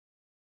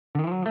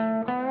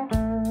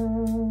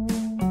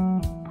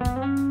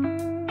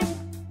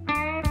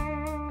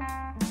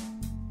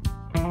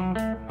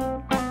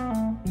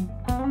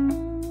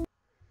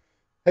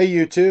Hey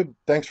YouTube,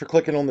 thanks for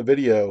clicking on the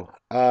video.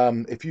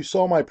 If you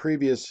saw my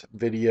previous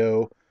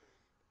video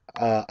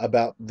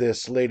about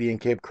this lady in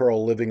Cape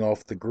Coral living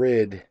off the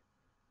grid,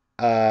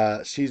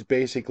 she's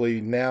basically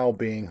now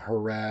being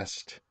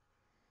harassed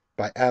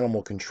by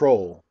animal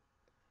control,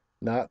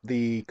 not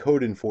the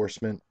code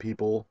enforcement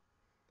people,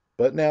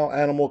 but now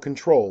animal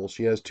control.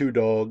 She has two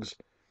dogs,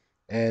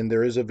 and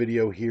there is a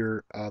video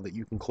here that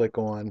you can click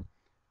on,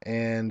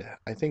 and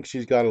I think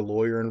she's got a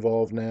lawyer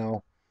involved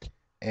now.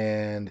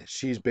 And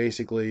she's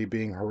basically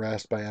being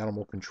harassed by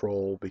animal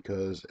control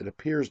because it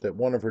appears that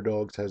one of her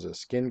dogs has a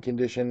skin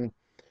condition,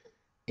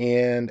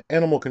 and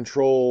animal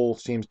control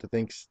seems to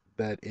think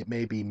that it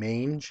may be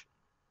mange.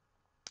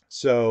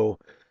 So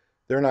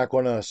they're not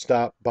going to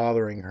stop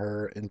bothering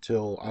her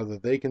until either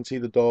they can see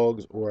the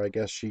dogs or I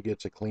guess she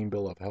gets a clean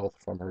bill of health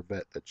from her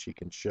vet that she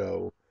can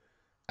show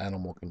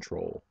animal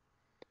control.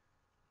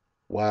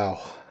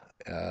 Wow.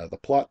 The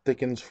plot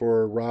thickens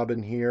for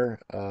Robin here.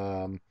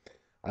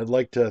 I'd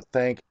like to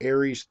thank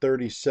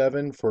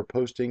Aries37 for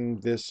posting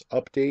this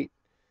update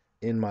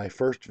in my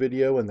first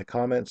video in the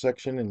comment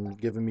section and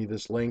giving me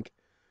this link.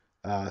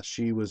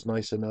 She was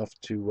nice enough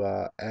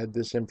to add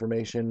this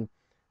information,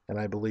 and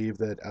I believe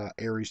that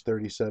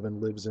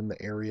Aries37 lives in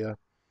the area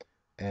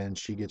and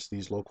she gets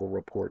these local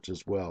reports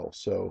as well.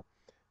 So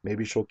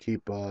maybe she'll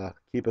keep us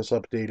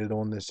updated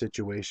on this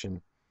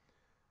situation.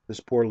 This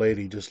poor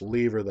lady, just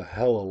leave her the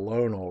hell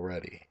alone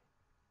already.